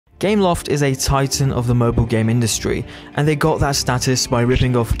Gameloft is a titan of the mobile game industry, and they got that status by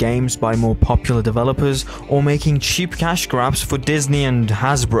ripping off games by more popular developers or making cheap cash grabs for Disney and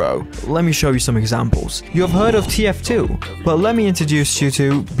Hasbro. Let me show you some examples. You have heard of TF2, but let me introduce you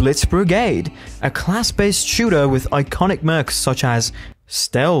to Blitz Brigade, a class-based shooter with iconic mercs such as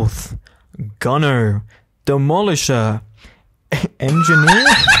Stealth, Gunner, Demolisher, Engineer?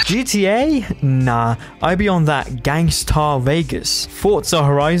 GTA? Nah, I be on that Gangstar Vegas. Forza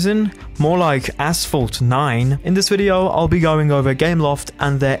Horizon? More like Asphalt 9. In this video, I'll be going over Gameloft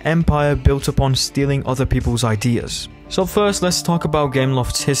and their empire built upon stealing other people's ideas. So first, let's talk about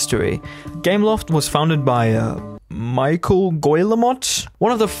Gameloft's history. Gameloft was founded by Michael Guillemot,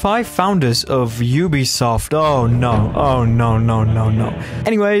 one of the 5 founders of Ubisoft. Oh no.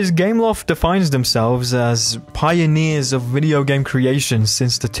 Anyways, Gameloft defines themselves as pioneers of video game creation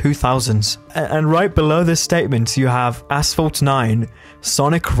since the 2000s. And right below this statement, you have Asphalt 9,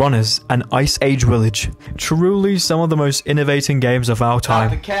 Sonic Runners, and Ice Age Village. Truly some of the most innovating games of our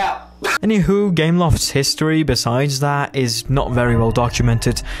time. Anywho, Gameloft's history besides that is not very well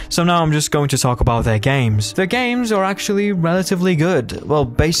documented, so now I'm just going to talk about their games. Their games are actually relatively good. Well,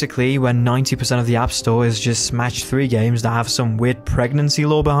 basically, when 90% of the App Store is just match 3 games that have some weird pregnancy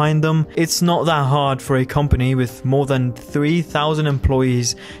lore behind them, it's not that hard for a company with more than 3,000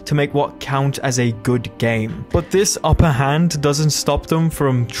 employees to make what count as a good game. But this upper hand doesn't stop them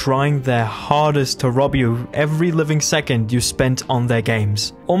from trying their hardest to rob you every living second you spent on their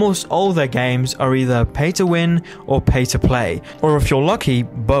games. Almost all their games are either pay to win or pay to play, or if you're lucky,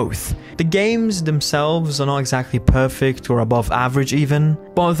 both. The games themselves are not exactly perfect or above average even,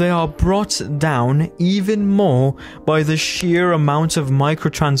 but they are brought down even more by the sheer amount of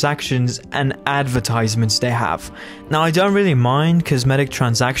microtransactions and advertisements they have. Now, I don't really mind cosmetic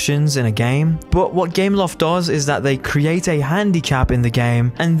transactions in a game, but what Gameloft does is that they create a handicap in the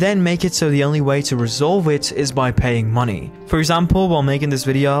game and then make it so the only way to resolve it is by paying money. For example, while making this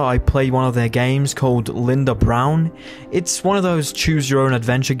video, I played one of their games called Linda Brown. It's one of those choose your own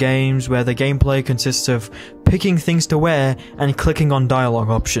adventure games where the gameplay consists of picking things to wear and clicking on dialogue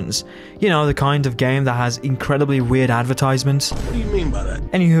options. You know, the kind of game that has incredibly weird advertisements. What do you mean by that?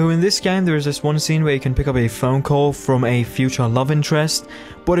 Anywho, in this game there is this one scene where you can pick up a phone call from a future love interest,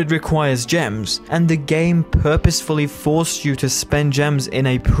 but it requires gems, and the game purposefully forced you to spend gems in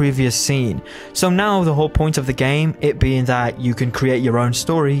a previous scene. So now the whole point of the game, it being that you can create your own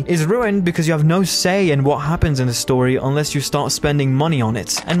story, is ruined because you have no say in what happens in the story unless you start spending money on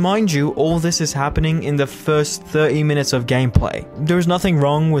it. And mind you, all this is happening in the first 30 minutes of gameplay. There's nothing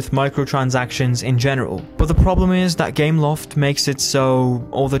wrong with microtransactions in general, but the problem is that Gameloft makes it so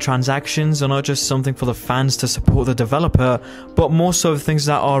all the transactions are not just something for the fans to support the developer, but more so things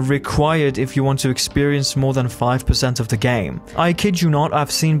that are required if you want to experience more than 5% of the game. I kid you not,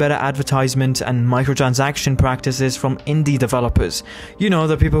 I've seen better advertisement and microtransaction practices from indie developers. You know,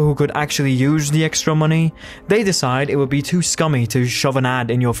 the people who could actually use the extra money. They decide it would be too scummy to shove an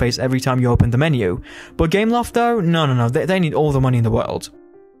ad in your face every time you open the menu. But Gameloft though, no, they need all the money in the world.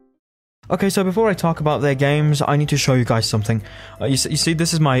 Okay, so before I talk about their games, I need to show you guys something. You see,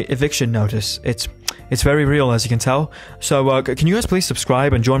 this is my eviction notice. It's very real, as you can tell. So, can you guys please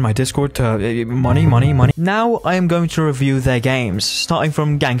subscribe and join my Discord to money. Now, I am going to review their games, starting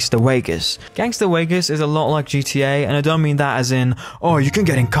from Gangsta Vegas. Gangsta Vegas is a lot like GTA, and I don't mean that as in, oh, you can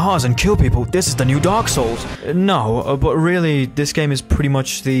get in cars and kill people, this is the new Dark Souls. No, but really, this game is pretty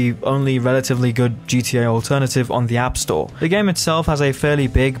much the only relatively good GTA alternative on the App Store. The game itself has a fairly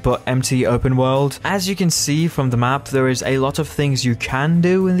big but empty open world. As you can see from the map, there is a lot of things you can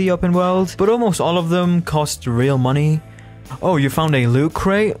do in the open world, but almost all of them cost real money. Oh, you found a loot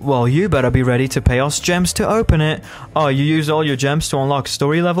crate? Well, you better be ready to pay us gems to open it. Oh, you used all your gems to unlock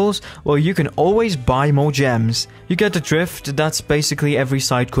story levels? Well, you can always buy more gems. You get the drift, that's basically every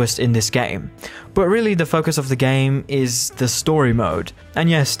side quest in this game. But really, the focus of the game is the story mode. And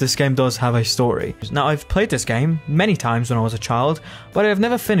yes, this game does have a story. Now, I've played this game many times when I was a child, but I've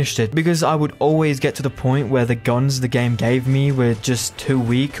never finished it because I would always get to the point where the guns the game gave me were just too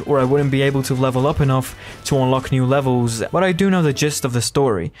weak, or I wouldn't be able to level up enough to unlock new levels. But I do know the gist of the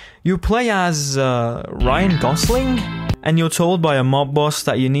story. You play as Ryan Gosling? And you're told by a mob boss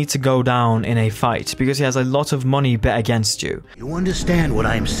that you need to go down in a fight because he has a lot of money bet against you. You understand what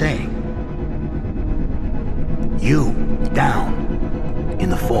I'm saying? You down in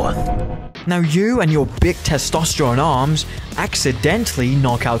the 4th. Now you and your big testosterone arms accidentally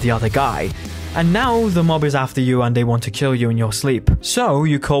knock out the other guy. And now the mob is after you and they want to kill you in your sleep. So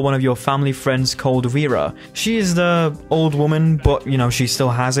you call one of your family friends called Vera. She is the old woman, but you know, she still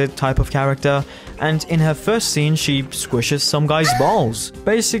has it type of character. And in her first scene, she squishes some guy's balls.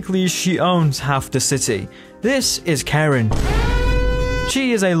 Basically, she owns half the city. This is Karen.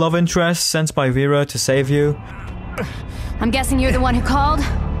 She is a love interest sent by Vera to save you. I'm guessing you're the one who called?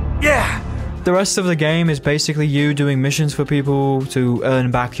 Yeah! The rest of the game is basically you doing missions for people to earn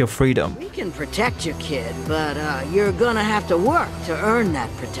back your freedom. We can protect you, kid, but you're gonna have to work to earn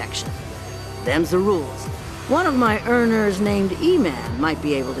that protection. Them's the rules. One of my earners named E-Man might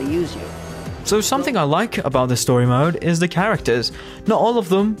be able to use you. So something I like about the story mode is the characters. Not all of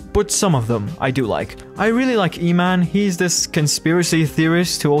them, but some of them I do like. I really like E-Man. He's this conspiracy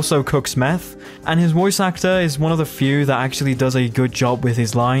theorist who also cooks meth, and his voice actor is one of the few that actually does a good job with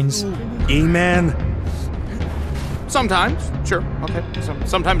his lines. E-Man? Sometimes, sure, okay.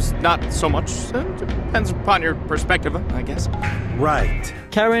 Sometimes not so much. Depends upon your perspective, I guess. Right.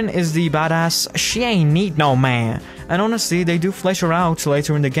 Karen is the badass, she ain't need no man. And honestly, they do flesh her out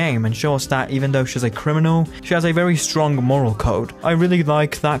later in the game and show us that even though she's a criminal, she has a very strong moral code. I really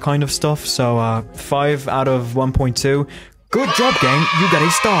like that kind of stuff, so 5 out of 1.2. Good job, game, you got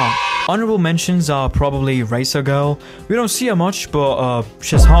a star. Honorable mentions are probably Racer Girl. We don't see her much, but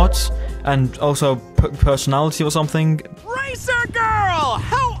she's hot, and also personality or something. Racer Girl!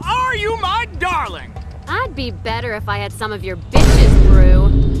 How are you, my darling? I'd be better if I had some of your bitches, brew.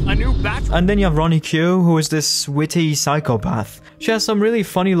 A new batch. And then you have Ronnie Q, who is this witty psychopath. She has some really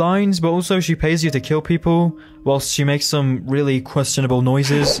funny lines, but also she pays you to kill people, whilst she makes some really questionable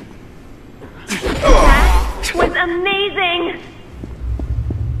noises. That was amazing!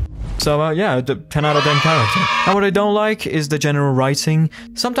 So yeah, 10 out of 10 character. Now what I don't like is the general writing.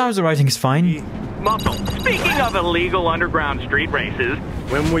 Sometimes the writing is fine. Muscle, speaking of illegal underground street races,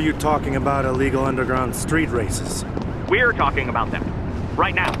 When were you talking about illegal underground street races? we're talking about them.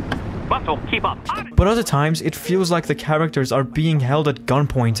 Right now. Muscle, keep up. But other times, it feels like the characters are being held at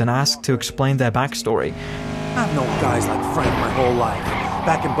gunpoint and asked to explain their backstory. I've known guys like Frank my whole life.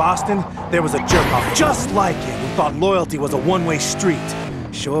 Back in Boston, there was a jerk-off just like him who thought loyalty was a one-way street.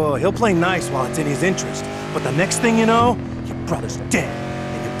 Sure, he'll play nice while it's in his interest, but the next thing you know, your brother's dead,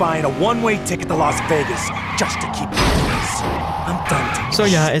 and you're buying a one-way ticket to Las Vegas just to keep your peace. I'm done. So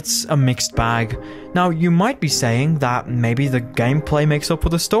yeah, it's a mixed bag. Now, you might be saying that maybe the gameplay makes up for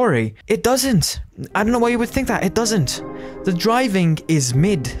the story. It doesn't. I don't know why you would think that. It doesn't. The driving is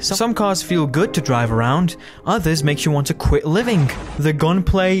mid. Some cars feel good to drive around, others make you want to quit living. The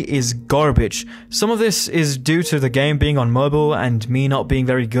gunplay is garbage. Some of this is due to the game being on mobile and me not being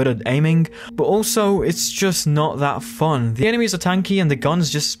very good at aiming, but also it's just not that fun. The enemies are tanky and the guns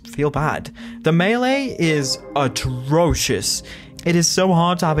just feel bad. The melee is atrocious. It is so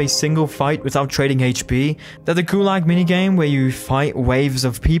hard to have a single fight without trading HP that the Gulag minigame where you fight waves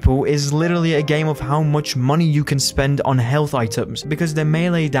of people is literally a game of how much money you can spend on health items, because the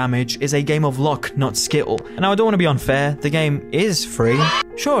melee damage is a game of luck, not skill. And now I don't want to be unfair, the game is free.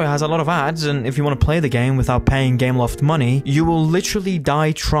 Sure, it has a lot of ads, and if you want to play the game without paying Gameloft money, you will literally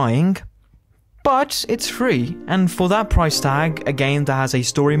die trying. But it's free, and for that price tag, a game that has a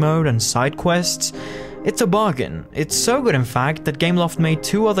story mode and side quests, it's a bargain. It's so good in fact that Gameloft made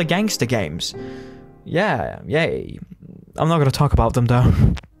 2 other gangster games. Yeah, yay. I'm not gonna talk about them though.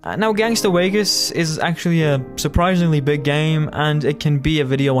 Now Gangster Vegas is actually a surprisingly big game and it can be a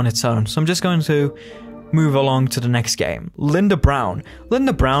video on its own, so I'm just going to move along to the next game. Linda Brown.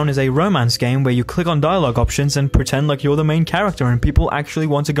 Linda Brown is a romance game where you click on dialogue options and pretend like you're the main character and people actually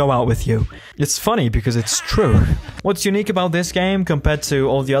want to go out with you. It's funny because it's true. What's unique about this game compared to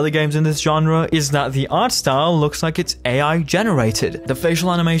all the other games in this genre is that the art style looks like it's AI generated. The facial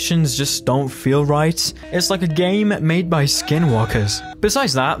animations just don't feel right. It's like a game made by skinwalkers.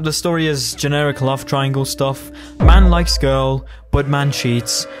 Besides that, the story is generic love triangle stuff. Man likes girl, but man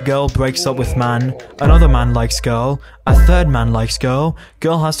cheats, girl breaks up with man, another man likes girl, a third man likes girl,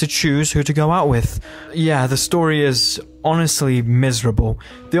 girl has to choose who to go out with. Yeah, the story is honestly miserable.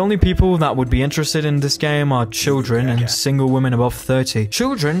 The only people that would be interested in this game are children and single women above 30.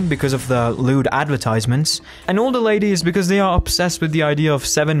 Children because of the lewd advertisements, and older ladies because they are obsessed with the idea of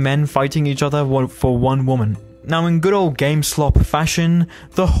 7 men fighting each other for 1 woman. Now in good old GameSlop fashion,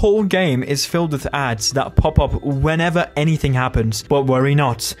 the whole game is filled with ads that pop up whenever anything happens. But worry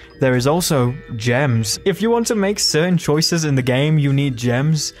not, there is also gems. If you want to make certain choices in the game, you need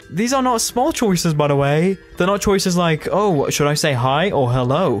gems. These are not small choices, by the way. They're not choices like, oh, should I say hi or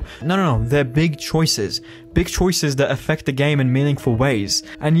hello? No, they're big choices. big choices that affect the game in meaningful ways,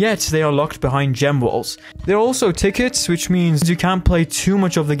 and yet they are locked behind gem walls. There are also tickets, which means you can't play too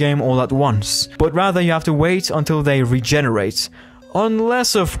much of the game all at once, but rather you have to wait until they regenerate.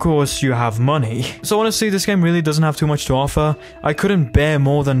 Unless, of course, you have money. So honestly, this game really doesn't have too much to offer. I couldn't bear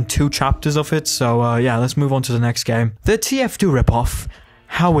more than 2 chapters of it, so yeah, let's move on to the next game. The TF2 ripoff.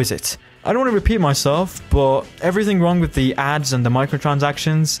 How is it? I don't want to repeat myself, but everything wrong with the ads and the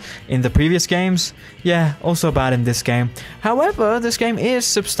microtransactions in the previous games, yeah, also bad in this game. However, this game is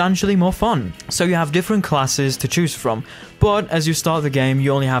substantially more fun. So you have different classes to choose from, but as you start the game,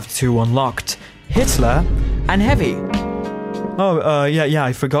 you only have 2 unlocked. Hitler and Heavy. Oh, yeah,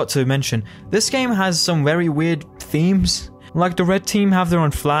 I forgot to mention. This game has some very weird themes. Like the red team have their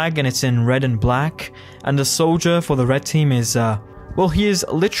own flag and it's in red and black. And the soldier for the red team is, well, he is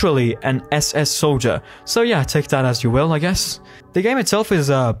literally an SS soldier. So yeah, take that as you will, I guess. The game itself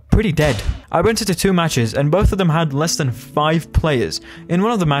is, pretty dead. I went into 2 matches and both of them had less than 5 players. In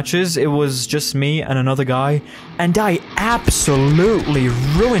one of the matches, it was just me and another guy. And I absolutely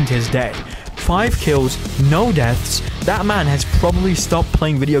ruined his day. 5 kills, no deaths. That man has probably stopped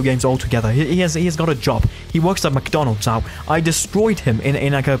playing video games altogether. He has got a job. He works at McDonald's now. I destroyed him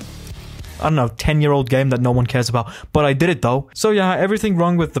in like a, I don't know, 10-year-old game that no one cares about. But I did it though. So yeah, everything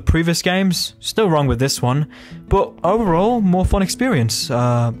wrong with the previous games, still wrong with this one. But overall, more fun experience.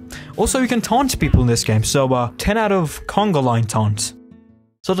 Also, you can taunt people in this game. So 10 out of conga line taunt.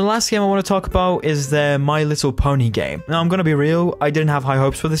 So the last game I want to talk about is the My Little Pony game. Now I'm gonna be real, I didn't have high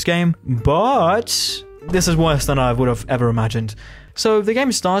hopes for this game, but this is worse than I would have ever imagined. So the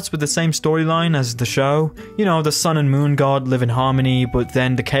game starts with the same storyline as the show. You know, the sun and moon god live in harmony, but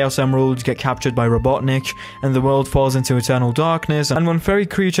then the Chaos Emeralds get captured by Robotnik, and the world falls into eternal darkness, and one fairy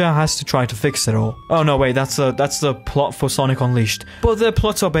creature has to try to fix it all. Oh no, wait, that's the plot for Sonic Unleashed. But their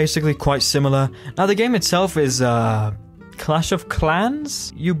plots are basically quite similar. Now the game itself is, Clash of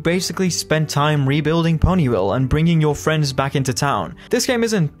Clans? You basically spend time rebuilding Ponyville and bringing your friends back into town. This game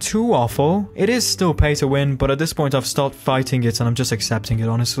isn't too awful. It is still pay to win, but at this point I've stopped fighting it and I'm just accepting it,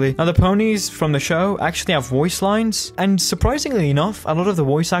 honestly. Now the ponies from the show actually have voice lines, and surprisingly enough, a lot of the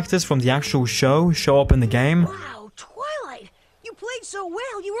voice actors from the actual show show up in the game. Wow, Twilight! You played so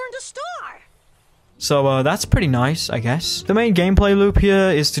well, you earned a star! So that's pretty nice, I guess. The main gameplay loop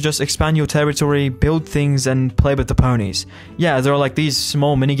here is to just expand your territory, build things, and play with the ponies. Yeah, there are like these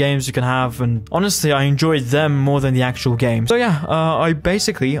small mini games you can have, and honestly I enjoyed them more than the actual game. So yeah, I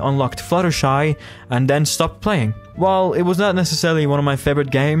basically unlocked Fluttershy and then stopped playing. While it was not necessarily one of my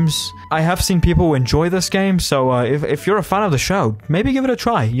favorite games, I have seen people enjoy this game, so if you're a fan of the show, maybe give it a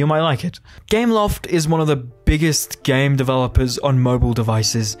try, you might like it. Gameloft is one of the biggest game developers on mobile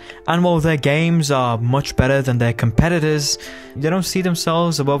devices, and while their games are much better than their competitors, they don't see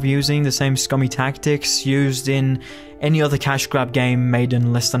themselves above using the same scummy tactics used in any other cash grab game made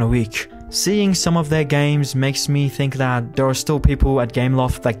in less than a week. Seeing some of their games makes me think that there are still people at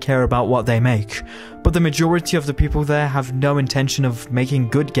Gameloft that care about what they make, but the majority of the people there have no intention of making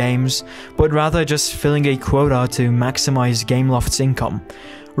good games, but rather just filling a quota to maximize Gameloft's income.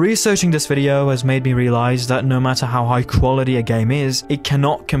 Researching this video has made me realize that no matter how high quality a game is, it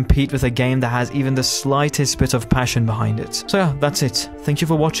cannot compete with a game that has even the slightest bit of passion behind it. So yeah, that's it. Thank you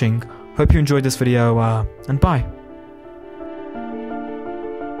for watching. Hope you enjoyed this video, and bye.